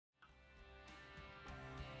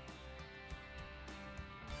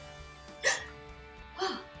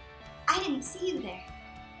see you there.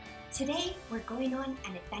 Today we're going on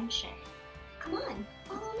an adventure. Come on,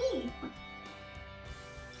 follow me.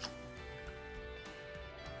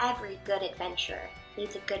 Every good adventurer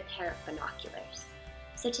needs a good pair of binoculars.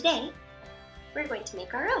 So today we're going to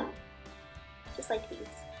make our own, just like these.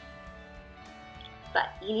 But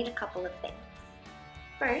you need a couple of things.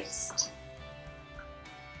 First,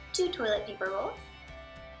 2 toilet paper rolls,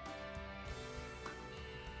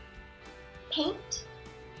 paint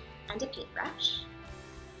and a paintbrush,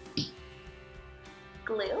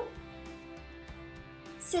 glue,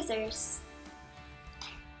 scissors,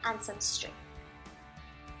 and some string.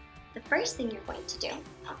 The first thing you're going to do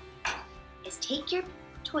is take your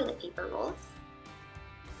toilet paper rolls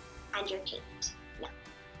and your paint. Now,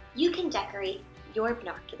 you can decorate your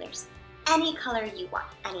binoculars any color you want,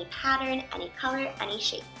 any pattern, any color, any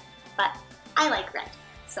shape. But I like red,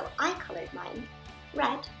 so I colored mine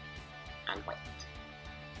red and white.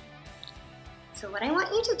 So what I want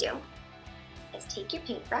you to do is take your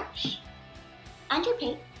paintbrush and your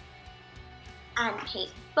paint and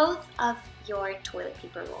paint both of your toilet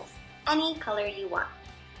paper rolls any color you want.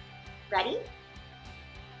 Ready?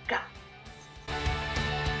 Go!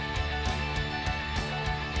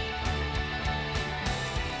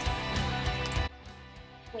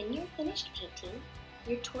 When you're finished painting,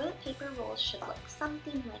 your toilet paper rolls should look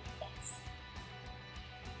something like this.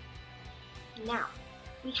 Now,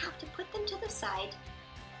 we have to put them to the side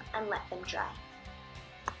and let them dry,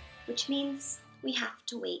 which means we have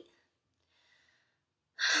to wait.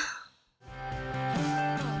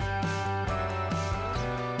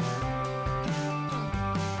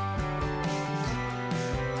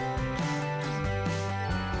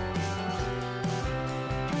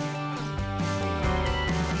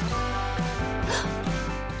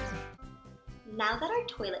 Now that our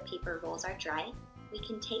toilet paper rolls are dry, we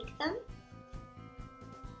can take them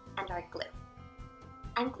and our glue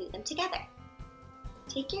and glue them together.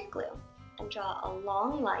 Take your glue and draw a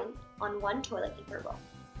long line on one toilet paper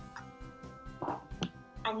roll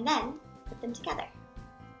and then put them together,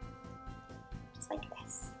 just like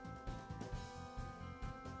this.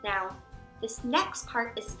 Now, this next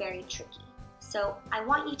part is very tricky, so I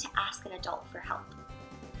want you to ask an adult for help.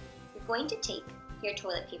 You're going to take your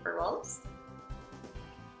toilet paper rolls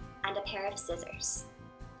and a pair of scissors.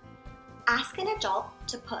 Ask an adult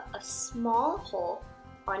to put a small hole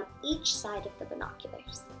on each side of the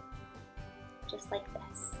binoculars, just like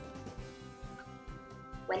this.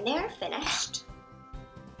 When they are finished,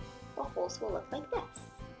 the holes will look like this.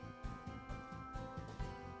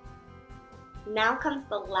 Now comes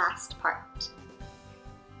the last part.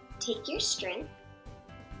 Take your string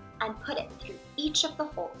and put it through each of the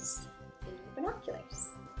holes in your binoculars.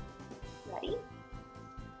 Ready?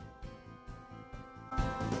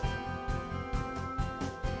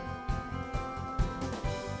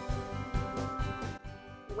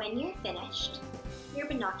 When you're finished, your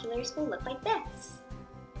binoculars will look like this.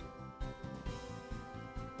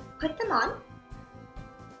 Put them on,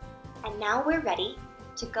 and now we're ready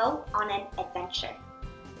to go on an adventure.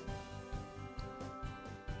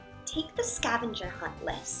 Take the scavenger hunt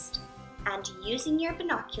list, and using your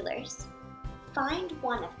binoculars, find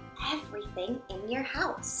one of everything in your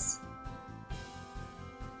house.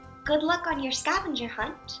 Good luck on your scavenger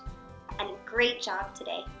hunt, and great job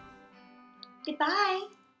today. Goodbye!